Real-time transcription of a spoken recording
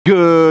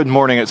Good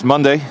morning, it's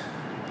Monday.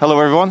 Hello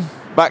everyone,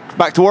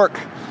 back to work.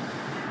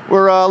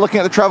 We're looking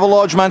at the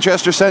Travelodge,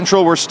 Manchester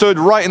Central. We're stood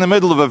right in the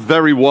middle of a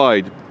very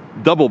wide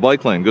double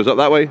bike lane. Goes up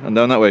that way and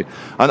down that way.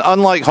 And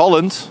unlike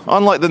Holland,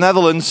 unlike the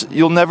Netherlands,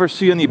 you'll never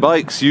see any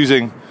bikes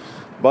using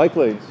bike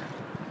lanes.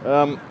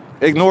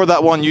 Ignore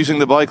that one using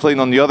the bike lane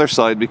on the other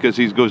side because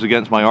he goes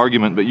against my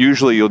argument, but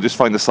usually you'll just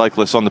find the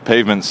cyclists on the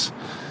pavements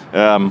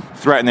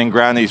threatening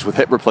grannies with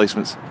hip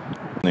replacements.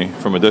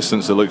 From a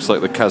distance it looks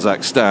like the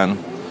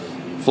Kazakhstan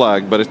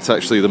flag, but it's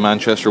actually the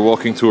Manchester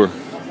walking tour.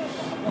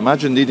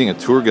 Imagine needing a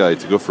tour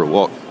guide to go for a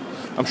walk.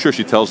 I'm sure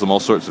she tells them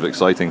all sorts of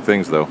exciting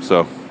things though,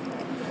 so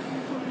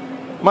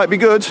might be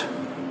good.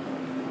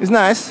 It's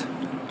nice.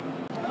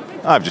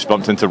 I've just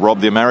bumped into Rob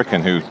the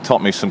American, who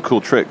taught me some cool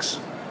tricks.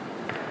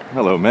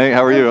 Hello mate,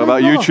 how are you?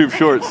 About YouTube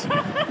shorts.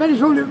 How are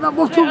you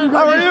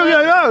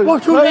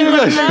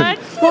guys?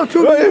 What's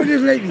up with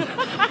this lady?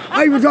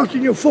 I was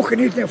watching you fucking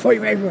internet fight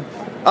with everyone.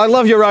 I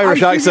love your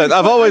Irish accent.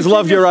 I've always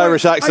loved your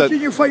Irish accent. I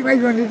seen you fight with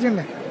everyone, didn't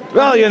I?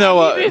 Well, you know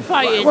what?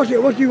 What do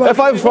you if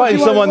I'm fighting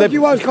someone, what do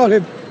you want to call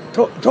him?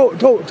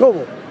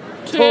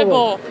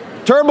 Turbo.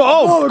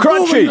 Turbo,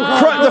 Crunchy.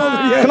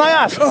 Can I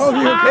ask?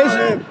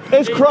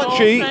 Is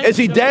Crunchy, is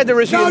he dead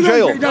or is he in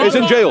jail? He's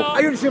in jail.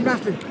 I only see him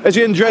laughing. Is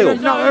he in jail?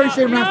 No, I only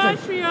see him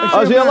laughing.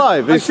 Is he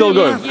alive? He's still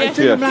going? I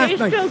seen him last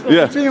night.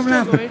 I seen him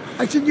laughing.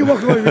 I seen you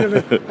walk away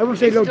with him. I won't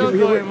say hello to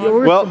you.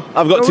 Well,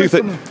 I've got two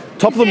things.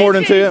 Top of the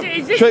morning to you.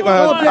 Shake my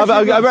hand. I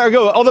better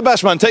go. All the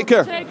best, man. Take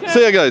care.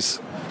 See you guys.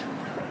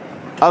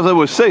 As I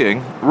was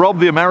saying, Rob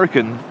the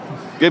American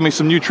gave me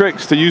some new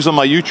tricks to use on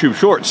my YouTube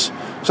shorts.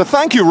 So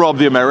thank you, Rob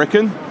the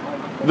American.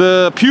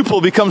 The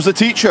pupil becomes the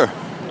teacher.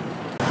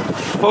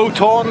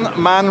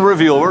 Photon Man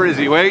reveal. Where is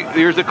he? Wait,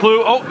 here's the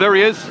clue. Oh, there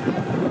he is.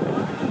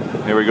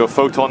 Here we go,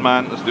 Photon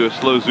Man. Let's do a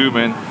slow zoom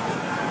in.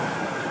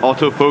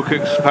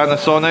 Autofocus,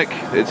 Panasonic.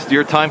 It's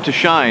your time to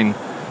shine.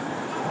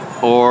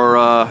 Or,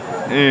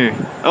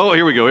 Oh,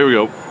 here we go.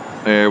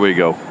 There we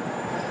go.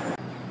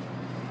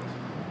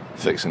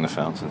 Fixing the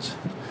fountains.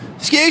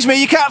 Excuse me,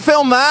 you can't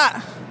film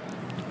that.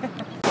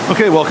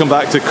 Okay, welcome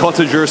back to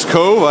Cottagers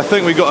Cove. I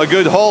think we got a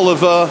good haul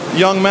of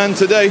young men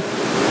today,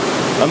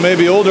 and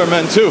maybe older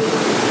men too.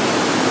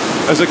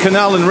 There's a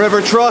canal and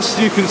river trust,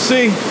 you can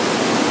see.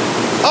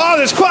 Oh,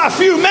 there's quite a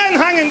few men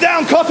hanging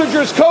down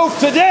Cottagers Cove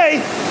today.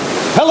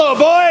 Hello,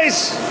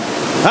 boys.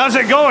 How's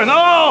it going?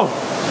 Oh,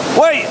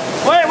 wait,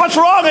 what's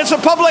wrong? It's a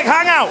public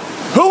hangout.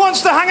 Who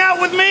wants to hang out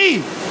with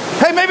me?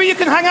 Hey, maybe you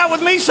can hang out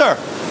with me, sir.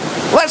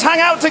 Let's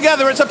hang out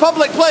together. It's a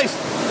public place.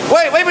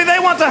 Wait, maybe they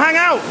want to hang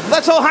out.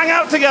 Let's all hang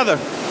out together.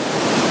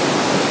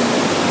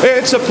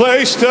 It's a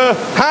place to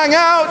hang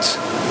out.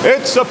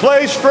 It's a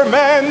place for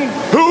men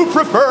who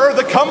prefer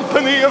the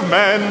company of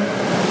men.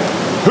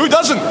 Who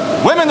doesn't?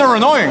 Women are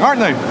annoying,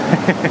 aren't they?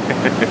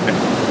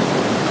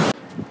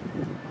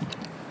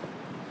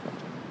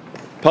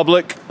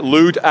 Public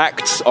lewd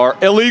acts are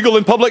illegal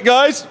in public,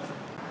 guys.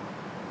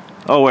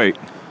 Oh wait,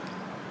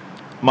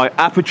 my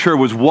aperture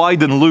was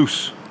wide and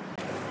loose.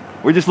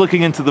 We're just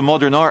looking into the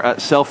modern art at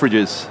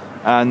Selfridges,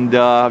 and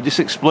I'm just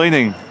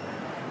explaining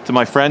to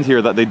my friend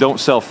here that they don't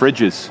sell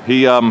fridges.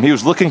 He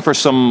was looking for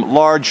some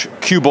large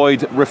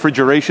cuboid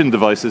refrigeration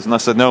devices, and I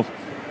said, no,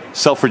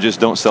 Selfridges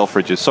don't sell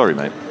fridges. Sorry,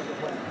 mate.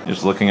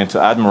 Just looking into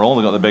Admiral,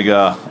 they got the big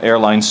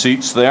airline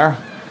seats there,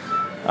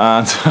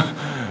 and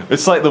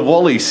it's like the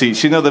Wall-E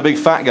seats, you know, the big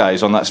fat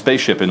guys on that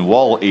spaceship in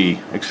Wall-E,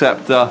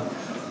 except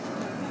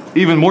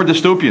even more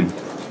dystopian.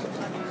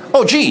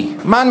 Oh gee,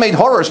 man-made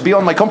horrors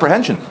beyond my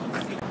comprehension.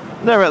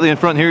 Directly in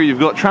front here you've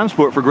got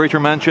Transport for Greater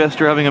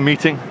Manchester having a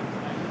meeting.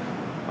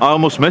 I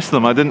almost missed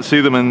them. I didn't see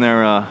them in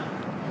their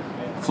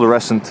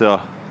fluorescent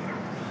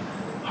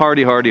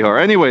hardy.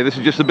 Anyway, this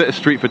is just a bit of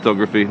street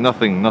photography.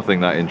 Nothing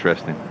that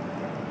interesting.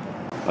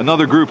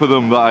 Another group of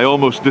them that I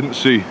almost didn't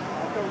see.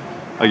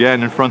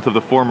 Again, in front of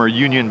the former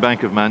Union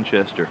Bank of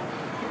Manchester.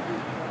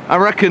 I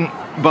reckon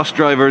bus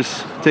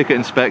drivers, ticket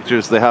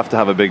inspectors, they have to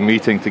have a big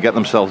meeting to get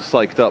themselves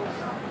psyched up.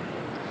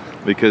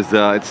 Because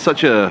it's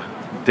such a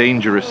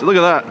dangerous... Look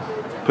at that.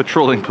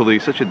 Patrolling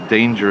police. Such a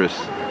dangerous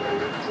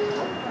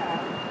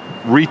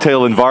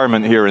retail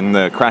environment here in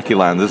the Cracky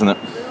Land, isn't it?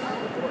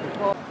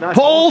 Nice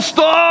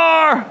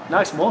Polestar!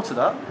 Nice motor,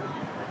 that.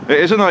 It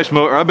is a nice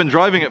motor. I've been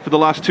driving it for the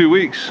last 2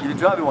 weeks. You've been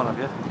driving one, have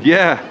you?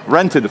 Yeah,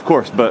 rented, of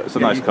course, but it's a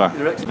nice car.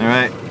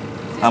 Alright,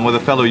 I'm with a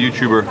fellow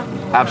YouTuber,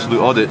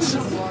 Absolute Audits.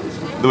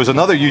 There was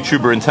another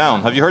YouTuber in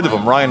town. Have you heard of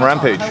him? Ryan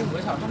Rampage.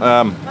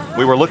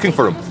 We were looking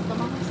for him,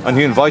 and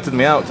he invited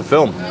me out to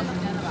film.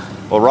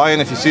 Well, Ryan,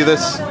 if you see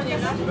this,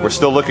 we're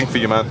still looking for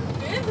you, man.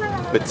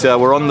 But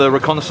we're on the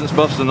reconnaissance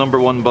bus, the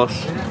 #1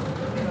 bus,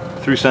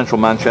 through central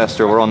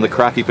Manchester. We're on the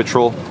Cracky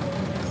Patrol.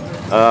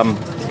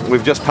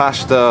 We've just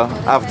passed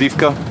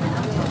Avdiivka.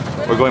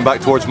 We're going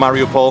back towards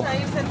Mariupol.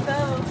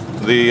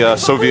 The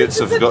Soviets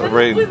have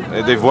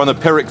they've won a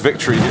Pyrrhic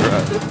victory here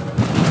at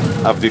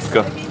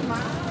Avdiivka.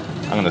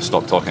 I'm going to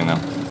stop talking now.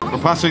 We're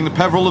passing the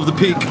Peveril of the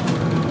Peak,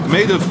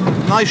 made of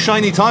nice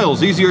shiny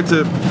tiles, easier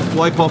to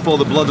wipe off all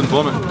the blood and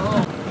vomit.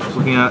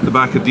 Looking at the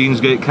back of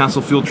Deansgate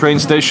Castlefield train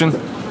station.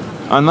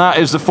 And that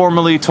is the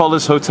formerly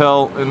tallest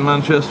hotel in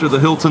Manchester, the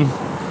Hilton.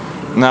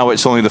 Now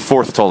it's only the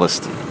 4th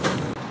tallest.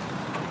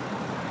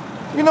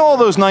 You know all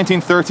those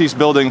 1930s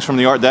buildings from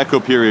the Art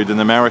Deco period in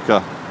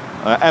America?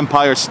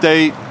 Empire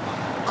State,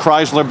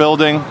 Chrysler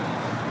Building.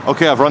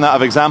 Okay, I've run out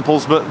of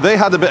examples, but they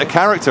had a bit of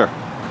character.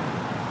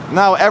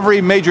 Now every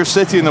major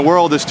city in the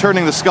world is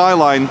turning the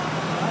skyline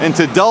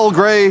into dull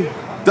grey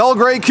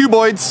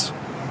cuboids.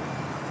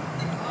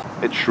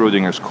 It's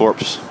Schrodinger's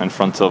corpse in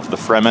front of the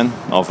Fremen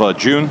of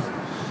June.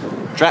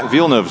 Jacques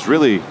Villeneuve's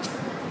really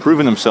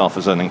proven himself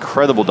as an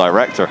incredible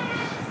director,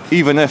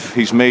 even if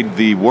he's made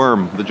the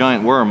worm, the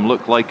giant worm,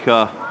 look like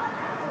a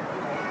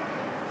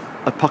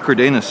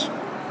puckered anus.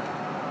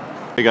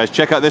 Hey guys,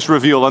 check out this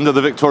reveal under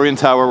the Victorian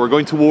Tower. We're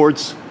going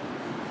towards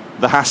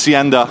the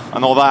Hacienda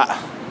and all that,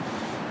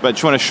 but I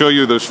just want to show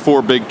you those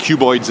 4 big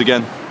cuboids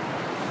again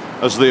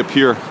as they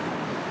appear.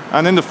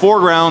 And in the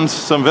foreground,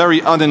 some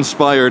very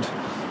uninspired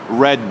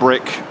red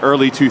brick,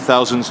 early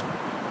 2000s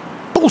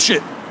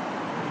bullshit.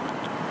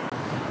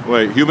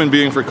 Wait, human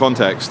being for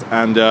context,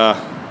 and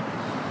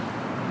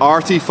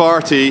arty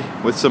farty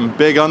with some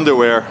big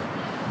underwear,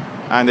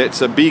 and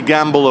it's a be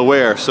gamble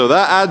aware. So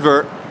that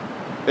advert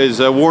is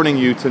warning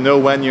you to know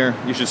when you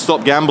should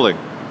stop gambling.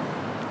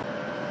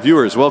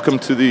 Viewers, welcome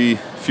to the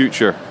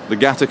future, the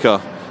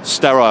Gattaca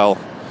sterile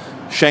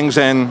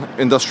Shenzhen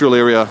industrial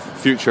area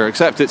future,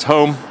 except it's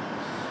home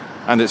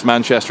and it's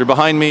Manchester.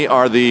 Behind me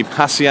are the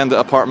Hacienda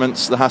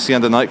apartments. The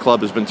Hacienda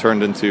nightclub has been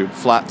turned into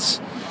flats,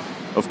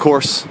 of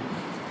course,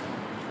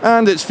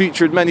 and it's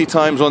featured many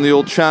times on the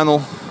old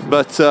channel,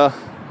 but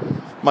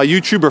my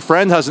YouTuber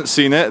friend hasn't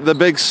seen it. The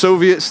big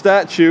Soviet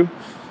statue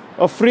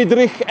of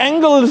Friedrich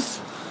Engels.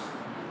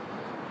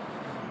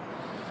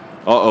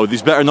 Uh-oh,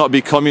 these better not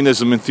be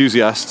communism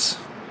enthusiasts.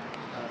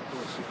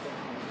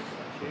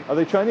 Are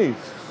they Chinese?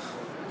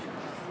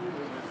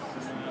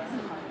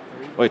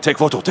 Wait, take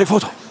photo, take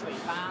photo.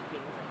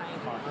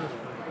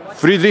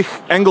 Friedrich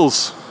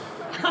Engels.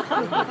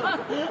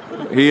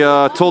 He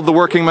told the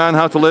working man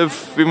how to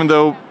live, even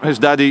though his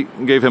daddy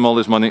gave him all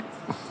his money.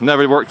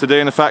 Never worked a day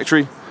in a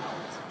factory,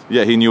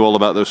 yet he knew all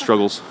about those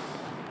struggles.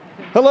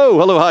 Hello,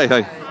 hello, hi,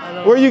 hi.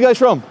 Hello. Where are you guys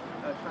from?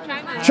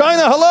 China.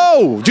 China,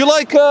 hello! Do you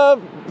like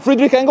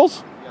Friedrich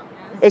Engels? Yeah.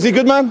 Is he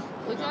good, man?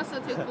 We also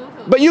take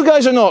photos. But you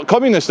guys are not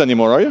communist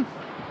anymore, are you?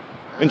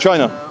 In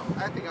China?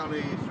 I think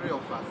only 3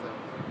 of us.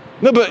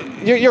 No, but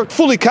you're a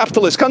fully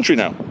capitalist country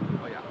now.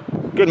 Oh, yeah.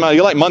 Good, man.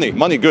 You like money.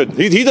 Money, good.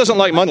 He doesn't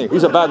like money.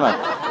 He's a bad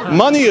man.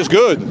 Money is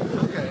good.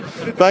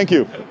 Okay. Thank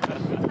you.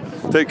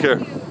 Take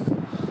care.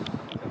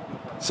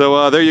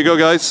 So there you go,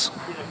 guys.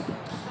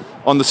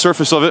 On the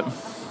surface of it,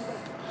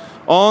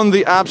 on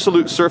the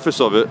absolute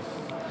surface of it,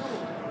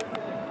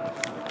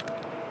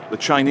 the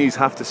Chinese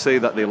have to say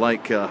that they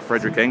like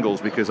Friedrich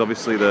Engels, because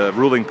obviously the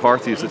ruling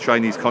party is the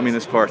Chinese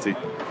Communist Party.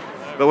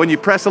 But when you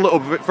press a little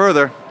bit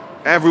further,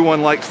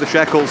 everyone likes the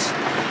shekels.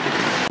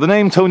 The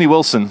name Tony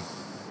Wilson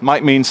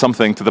might mean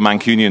something to the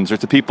Mancunians or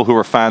to people who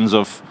are fans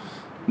of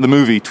the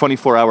movie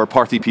 24-Hour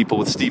Party People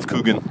with Steve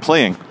Coogan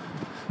playing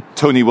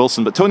Tony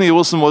Wilson. But Tony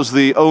Wilson was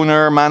the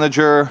owner,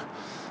 manager,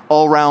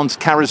 all-round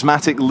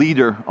charismatic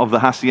leader of the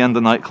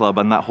Hacienda nightclub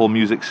and that whole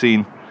music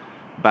scene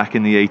back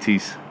in the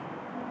 80s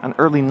and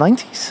early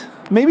 90s,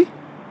 maybe?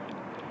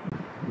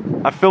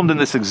 I've filmed in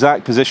this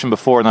exact position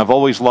before, and I've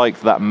always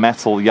liked that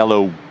metal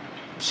yellow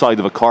side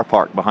of a car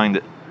park behind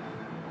it.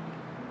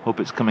 Hope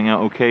it's coming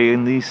out okay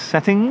in these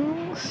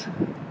settings.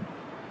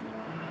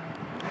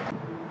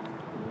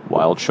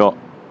 Wild shot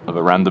of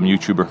a random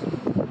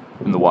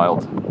YouTuber in the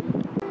wild.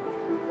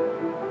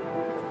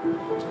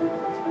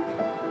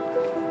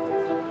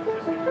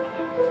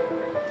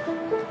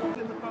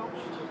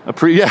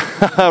 Yeah,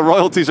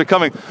 royalties are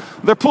coming.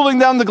 They're pulling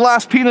down the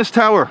glass penis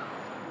tower.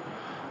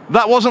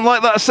 That wasn't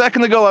like that a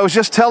second ago. I was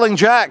just telling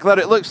Jack that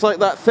it looks like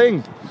that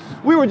thing.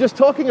 We were just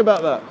talking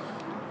about that.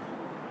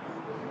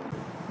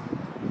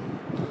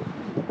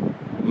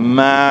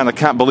 Man, I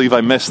can't believe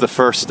I missed the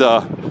first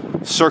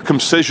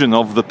circumcision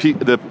of the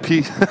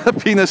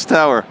penis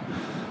tower.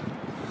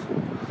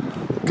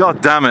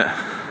 God damn it.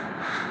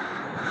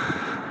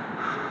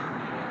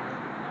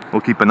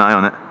 We'll keep an eye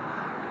on it.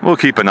 We'll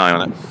keep an eye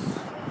on it.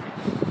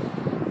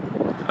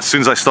 As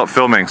soon as I stop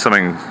filming,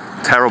 something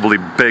terribly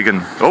big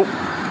and... Oh!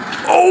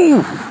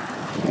 Oh!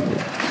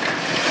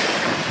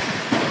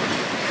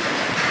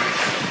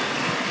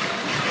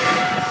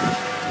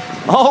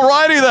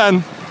 Alrighty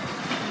then!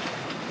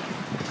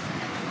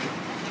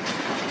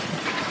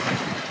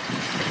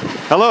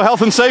 Hello,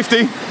 health and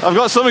safety. I've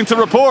got something to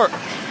report.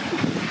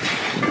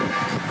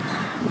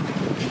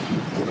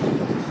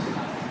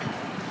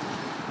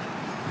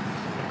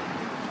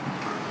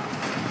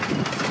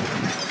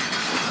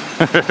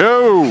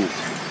 Oh!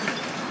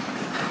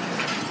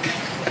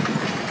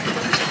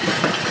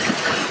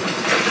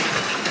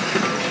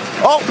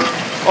 Oh!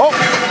 Oh!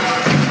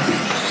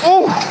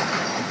 Oh!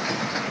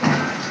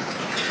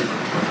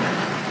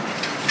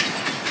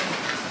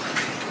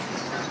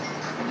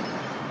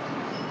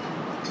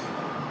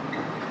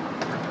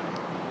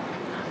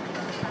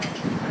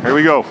 Here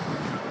we go.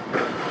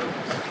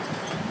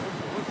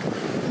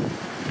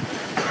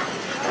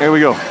 Here we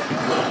go.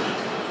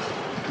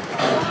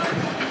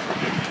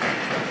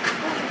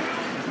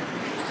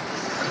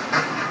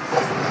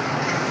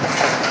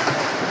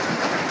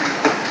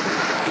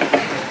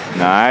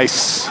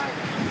 Nice.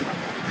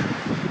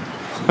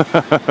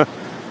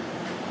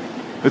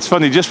 It's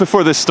funny, just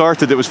before this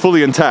started, it was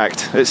fully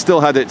intact. It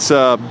still had its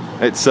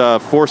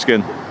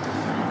foreskin.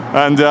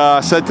 And I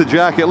said to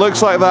Jack, it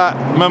looks like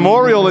that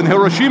memorial in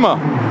Hiroshima,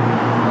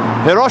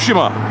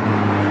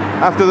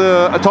 after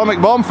the atomic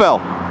bomb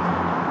fell.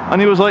 And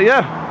he was like,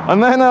 yeah.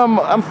 And then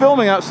I'm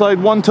filming outside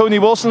one Tony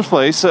Wilson's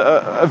place.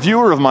 A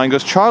viewer of mine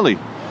goes, Charlie,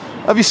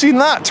 have you seen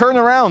that? Turn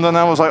around. And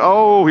I was like,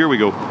 oh, here we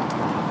go.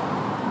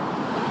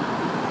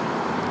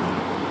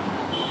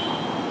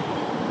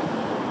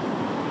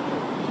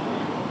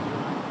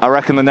 I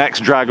reckon the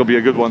next drag will be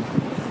a good one.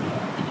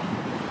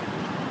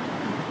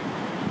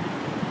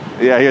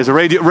 Yeah, he has a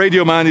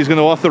radio man. He's going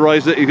to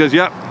authorize it. He goes,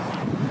 yep.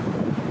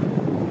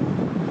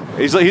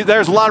 He's like,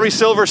 there's Larry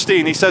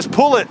Silverstein. He says,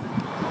 pull it.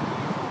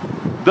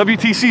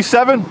 WTC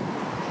 7.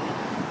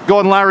 Go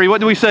on, Larry.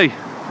 What do we say?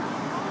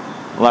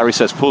 Larry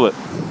says, pull it.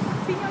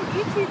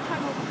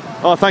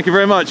 Oh, thank you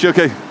very much.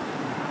 Okay.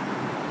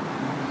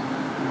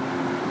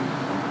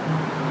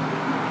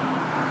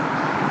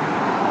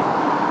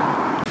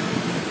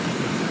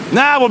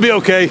 Nah, we'll be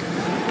okay.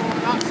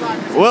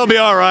 We'll be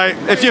all right.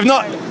 If you've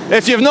not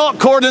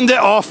cordoned it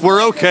off,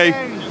 we're okay.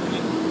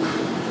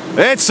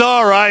 It's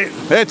all right.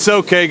 It's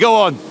okay. Go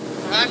on.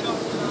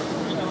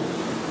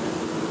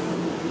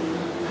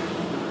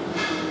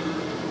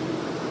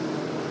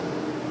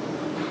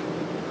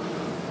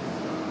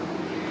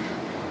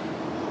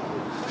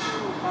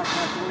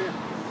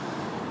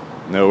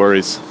 No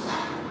worries.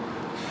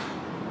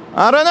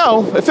 I don't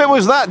know. If it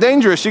was that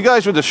dangerous, you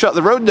guys would have shut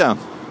the road down.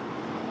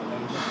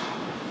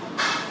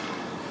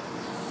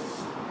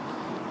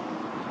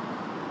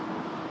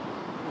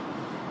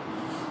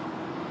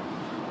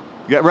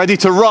 Get ready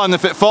to run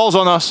if it falls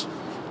on us.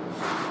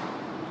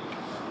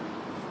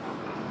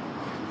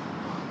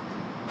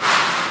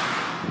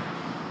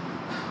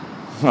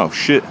 Oh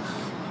shit.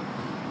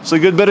 It's a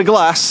good bit of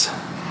glass.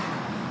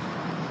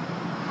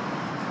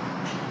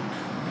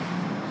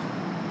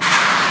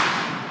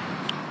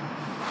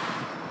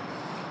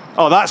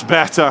 Oh, that's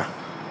better.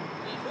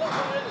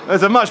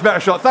 There's a much better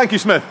shot. Thank you,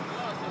 Smith.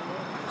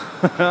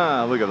 Look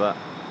at that.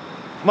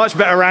 Much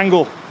better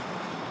angle.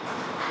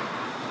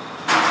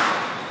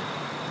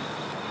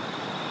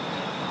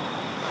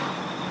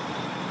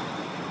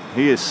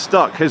 He is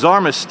stuck. His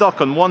arm is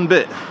stuck on one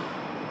bit.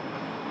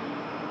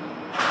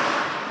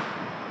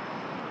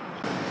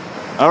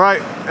 All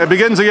right, it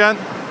begins again.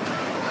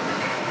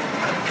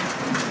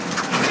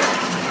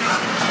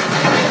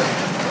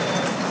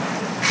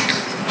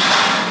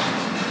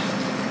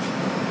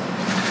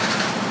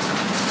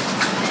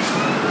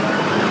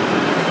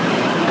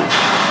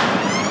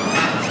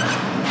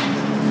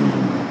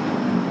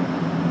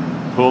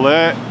 Pull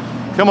it.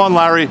 Come on,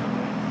 Larry.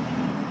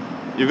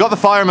 You've got the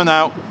fireman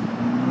out.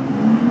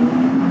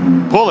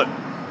 Pull it.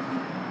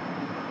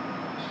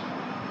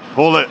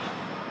 Pull it.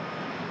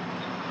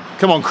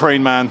 Come on,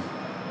 crane man.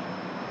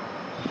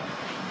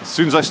 As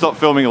soon as I stop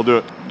filming, he'll do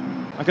it.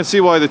 I can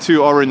see why the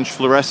two orange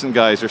fluorescent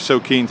guys are so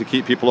keen to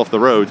keep people off the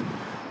road.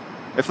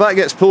 If that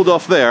gets pulled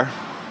off there,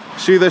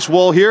 see this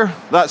wall here?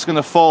 That's going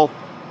to fall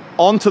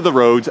onto the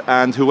road,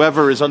 and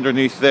whoever is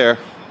underneath there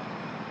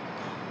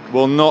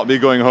will not be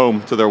going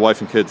home to their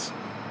wife and kids.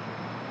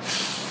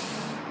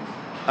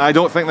 I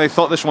don't think they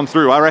thought this one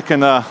through. I reckon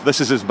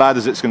this is as bad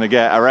as it's going to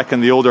get. I reckon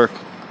the older,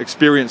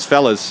 experienced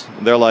fellas,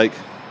 they're like,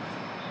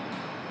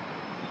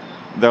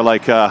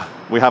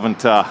 we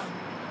haven't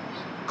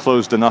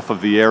closed enough of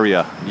the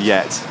area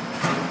yet.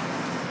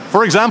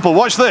 For example,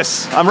 watch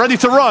this. I'm ready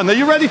to run. Are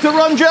you ready to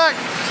run, Jack?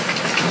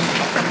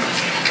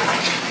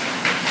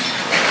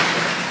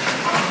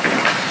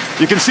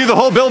 You can see the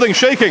whole building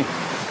shaking.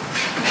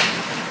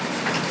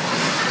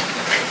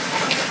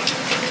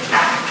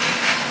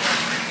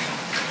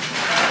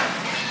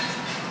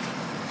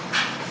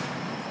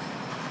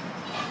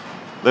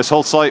 This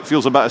whole site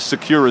feels about as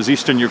secure as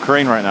eastern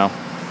Ukraine right now.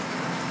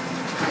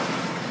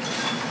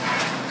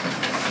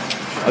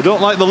 I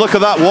don't like the look of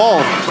that wall.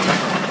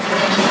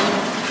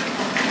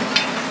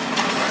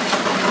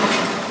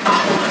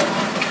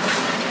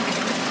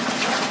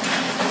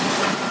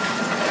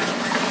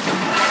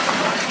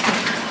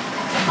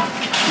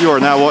 You are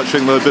now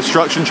watching the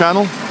Destruction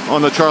Channel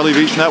on the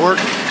cveitch network.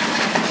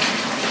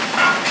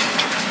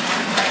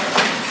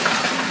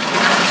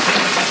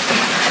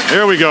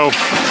 Here we go.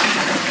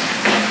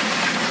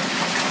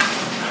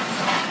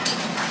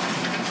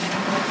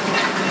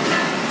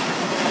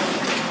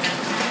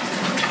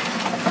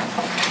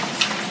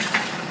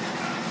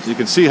 You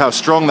can see how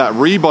strong that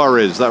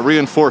rebar is, that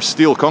reinforced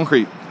steel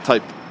concrete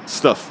type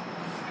stuff.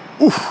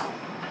 Oof.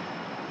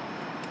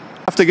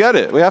 We have to get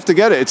it. We have to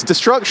get it. It's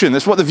destruction.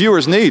 It's what the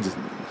viewers need.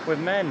 With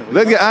men.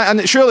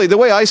 And surely, the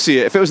way I see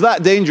it, if it was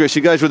that dangerous,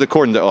 you guys would have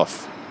cordoned it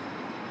off.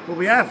 Well,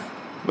 we have.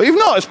 But you've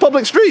not. It's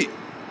public street.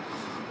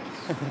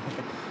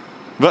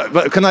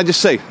 But can I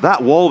just say,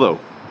 that wall though,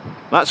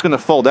 That's going to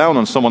fall down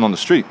on someone on the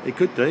street. It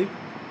could do.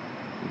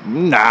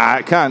 Nah,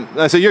 it can't.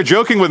 I say, you're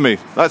joking with me.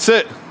 That's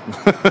it. Are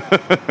you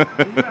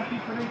happy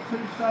for these two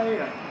to stay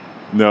here?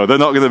 No, they're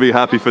not going to be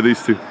happy for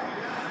these two.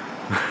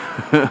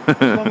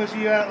 As long as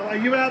you're out of the way. Are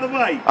you out of the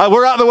way?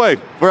 We're out of the way.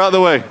 We're out of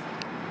the way.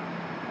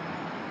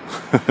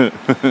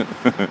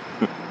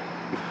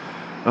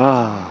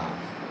 Ah.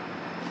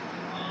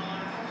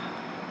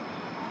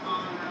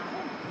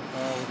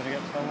 Oh, we're going to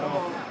get someone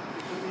off.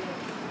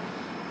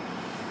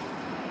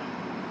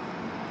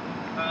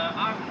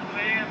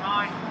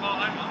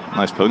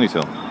 Nice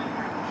ponytail.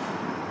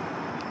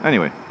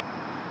 Anyway,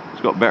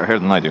 he's got better hair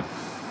than I do.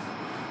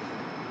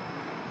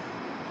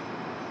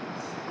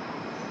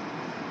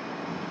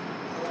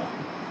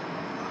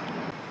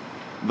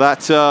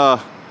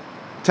 That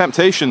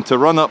temptation to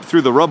run up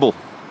through the rubble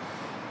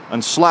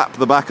and slap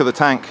the back of the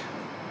tank.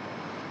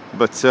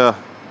 But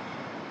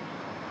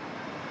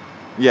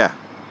yeah.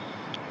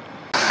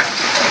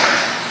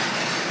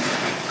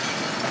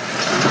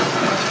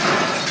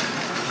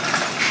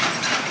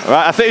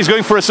 Right, I think he's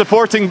going for a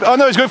supporting... Oh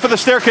no, he's going for the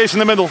staircase in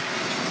the middle.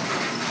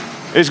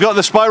 He's got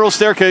the spiral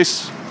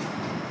staircase.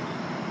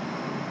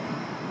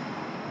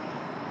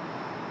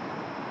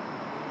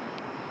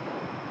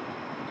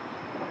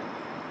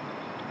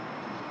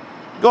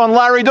 Go on,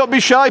 Larry, don't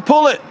be shy,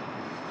 pull it.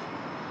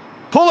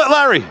 Pull it,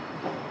 Larry.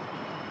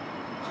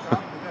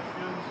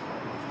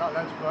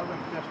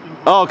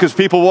 Oh, because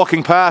people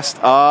walking past.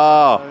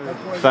 Ah,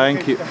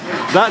 thank you.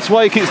 That's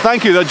why he keeps...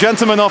 Thank you, the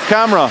gentleman off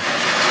camera.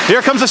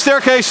 Here comes the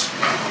staircase.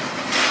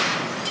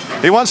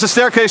 He wants the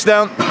staircase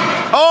down.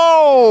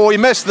 Oh, he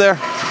missed there.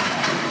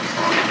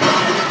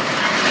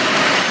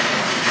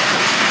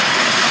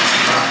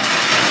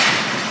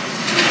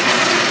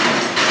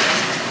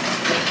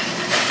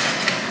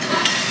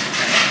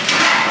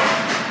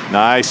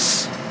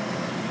 Nice.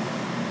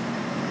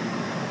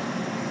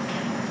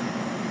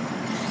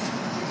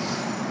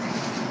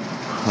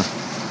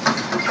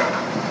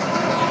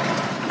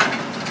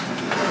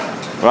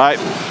 Right,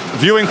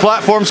 viewing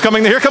platform's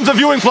coming. Here comes a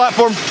viewing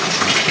platform.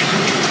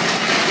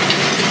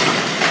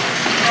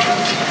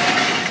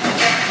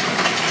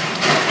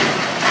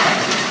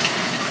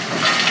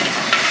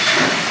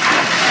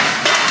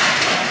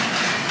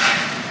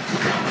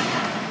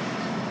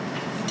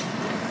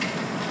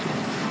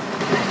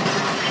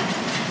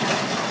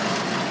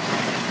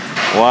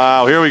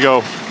 Wow, here we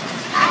go.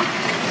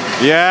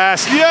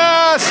 Yes,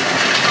 yes!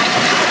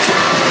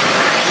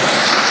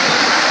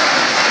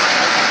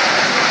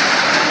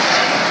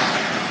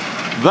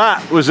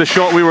 That was the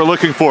shot we were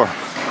looking for.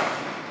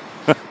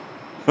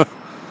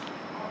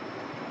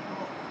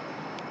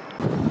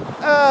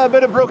 A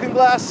bit of broken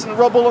glass and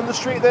rubble on the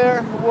street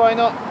there. Why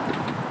not?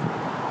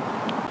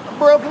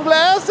 Broken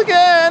glass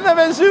again. I've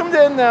been zoomed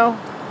in now.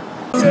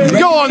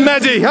 Go on,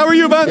 Mehdi. How are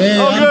you, man?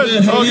 Oh,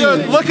 good. Oh,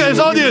 good. Look at his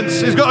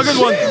audience. He's got a good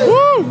one.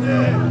 Woo!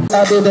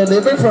 I've been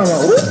delivering from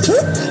a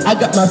I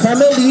got my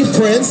family,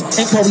 friends,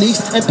 and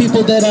colleagues, and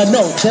people that I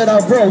know, that I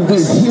roll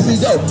with. Here we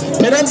go.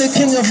 But I'm the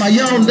king of my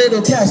own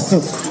little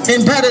castle.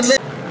 And by the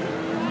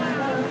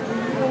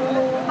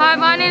Hi,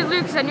 my name is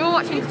Lucas, and you're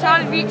watching the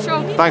cveitch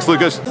Show. Thanks,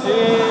 Lucas.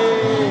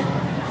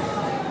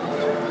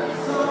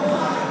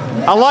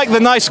 I like the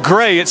nice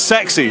grey. It's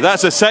sexy.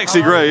 That's a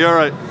sexy grey. You're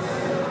right.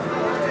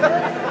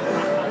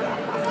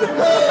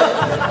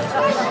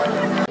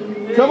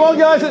 Come on,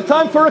 guys. It's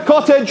time for a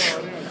cottage.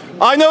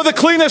 I know the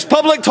cleanest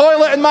public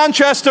toilet in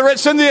Manchester.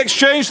 It's in the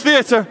Exchange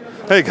Theatre.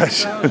 Hey,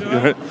 guys.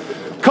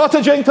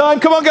 Cottaging time.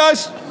 Come on,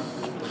 guys.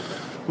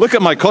 Look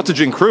at my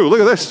cottaging crew.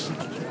 Look at this.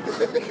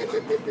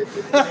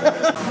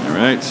 All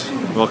right.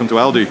 Welcome to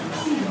Aldi.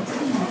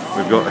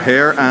 We've got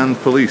hair and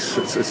police.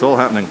 It's all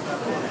happening.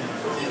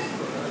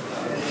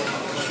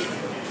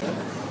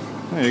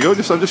 There you go.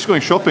 I'm just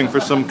going shopping for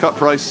some cut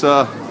price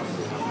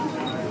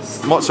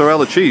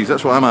mozzarella cheese.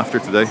 That's what I'm after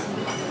today.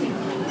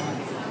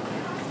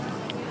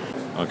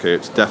 Okay,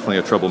 it's definitely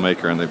a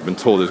troublemaker, and they've been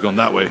told it's gone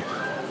that way.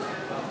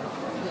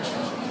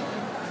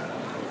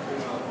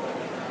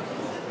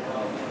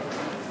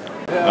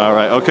 All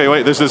right. Okay,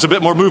 wait. There's a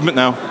bit more movement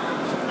now.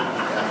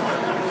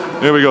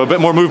 Here we go. A bit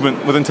more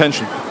movement with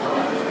intention.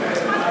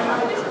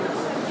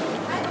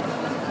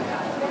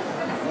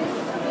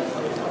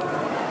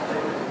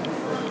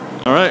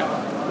 All right.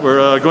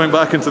 We're going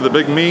back into the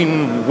big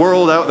mean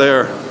world out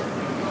there.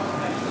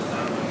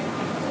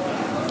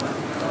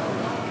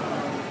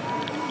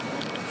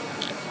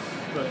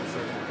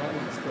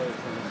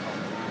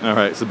 All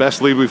right, it's the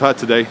best lead we've had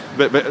today.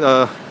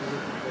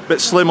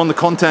 Bit slim on the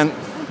content,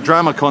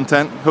 drama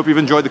content. Hope you've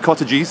enjoyed the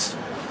cottages.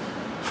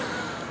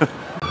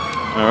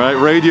 All right,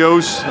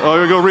 radios. Oh,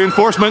 here we go,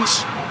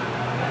 reinforcements.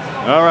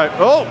 All right.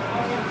 Oh,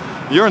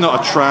 you're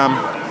not a tram,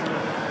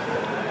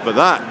 but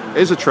that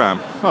is a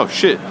tram. Oh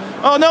shit.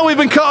 Oh no, we've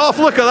been cut off.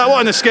 Look at that, what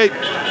an escape.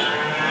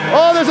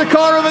 Oh, there's a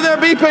car over there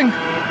beeping.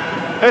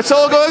 It's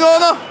all going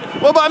on.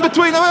 What about in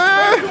between them?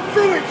 Come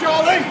through it,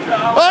 Charlie.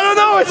 I don't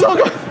know, it's all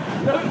going.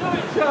 Don't do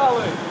it,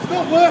 Charlie. It's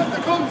not worth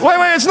the content.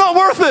 Wait, it's not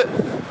worth it.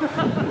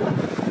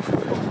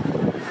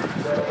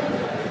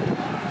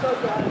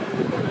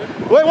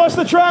 Wait, what's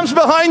the trams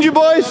behind you,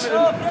 boys? Yo,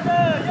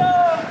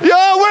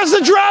 where's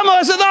the drama?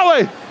 Is it that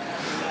way?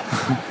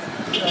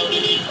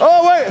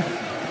 Oh, wait.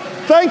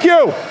 Thank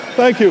you.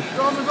 Thank you.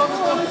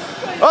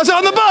 Oh, is it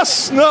on the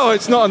bus? No,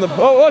 it's not on the...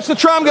 Oh, watch the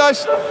tram,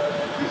 guys.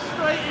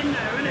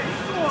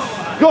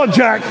 Go on,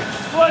 Jack.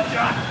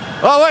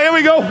 Oh, wait, here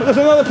we go. There's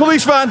another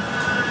police van.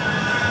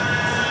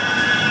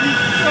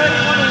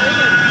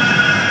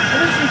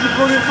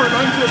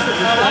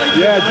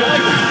 Yeah,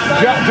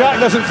 Jack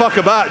doesn't fuck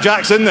about.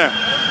 Jack's in there.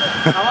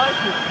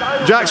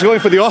 Jack's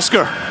going for the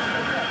Oscar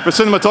for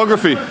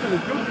cinematography.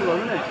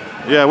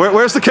 Yeah,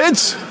 where's the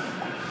kids?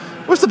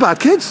 Where's the bad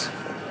kids?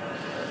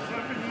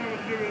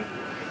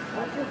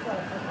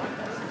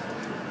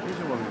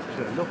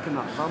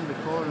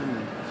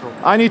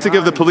 I need to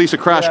give the police a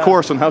crash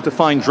course on how to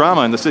find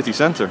drama in the city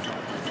centre.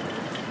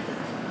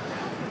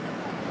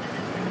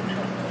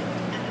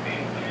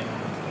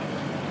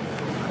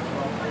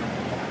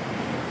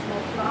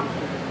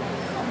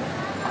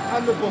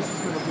 And the bus is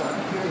going to block.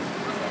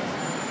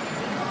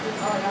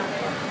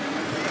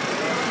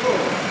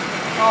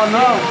 Oh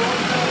no.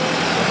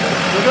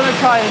 We're going to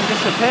try and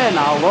disappear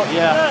now, look,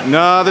 yeah.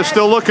 No, they're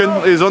still looking.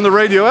 He's on the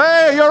radio.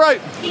 Hey, you're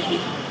right.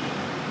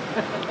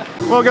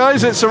 Well,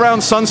 guys, it's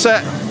around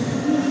sunset,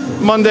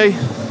 Monday,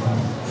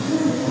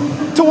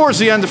 towards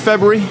the end of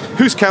February.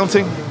 Who's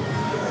counting?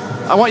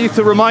 I want you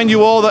to remind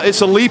you all that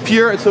it's a leap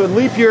year. It's a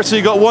leap year, so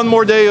you got one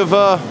more day of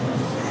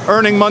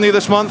earning money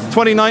this month,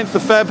 29th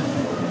of Feb.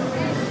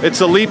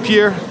 It's a leap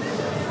year.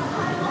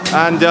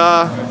 And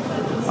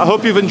I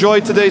hope you've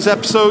enjoyed today's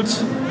episode.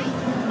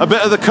 A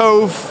bit of the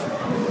Cove,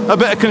 a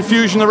bit of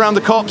confusion around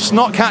the cops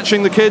not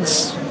catching the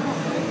kids.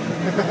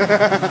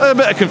 A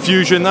bit of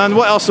confusion, and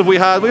what else have we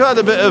had? We had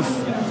a bit of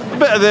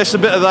this, a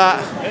bit of that.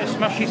 A bit of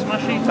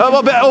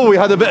smashy. We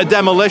had a bit of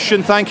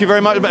demolition. Thank you very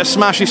much. A bit of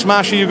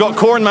smashy. You've got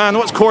Corn Man.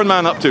 What's Corn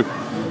Man up to?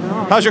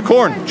 How's your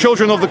corn?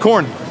 Children of the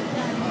Corn.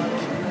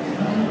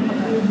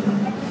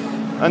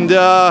 And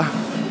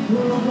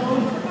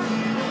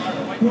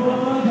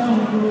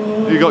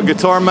you got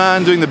Guitar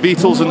Man doing the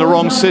Beatles in the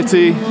wrong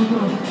city.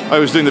 I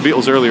was doing the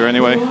Beatles earlier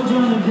anyway.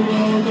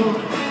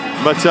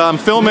 But I'm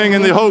filming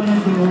in the hope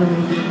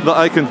that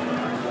I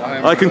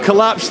can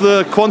collapse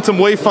the quantum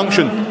wave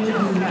function.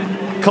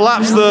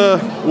 Collapse the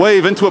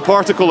wave into a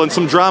particle and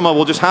some drama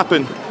will just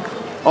happen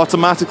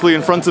automatically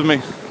in front of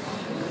me.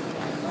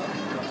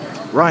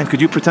 Ryan,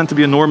 could you pretend to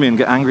be a normie and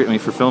get angry at me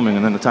for filming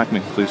and then attack me,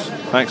 please?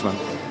 Thanks, man.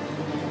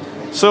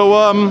 So,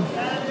 oh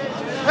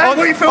no,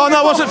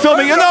 I wasn't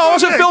filming you. No, I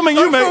wasn't filming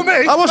you,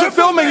 mate. I wasn't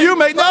filming you,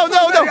 mate. No.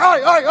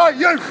 Hey,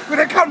 you with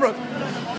a camera.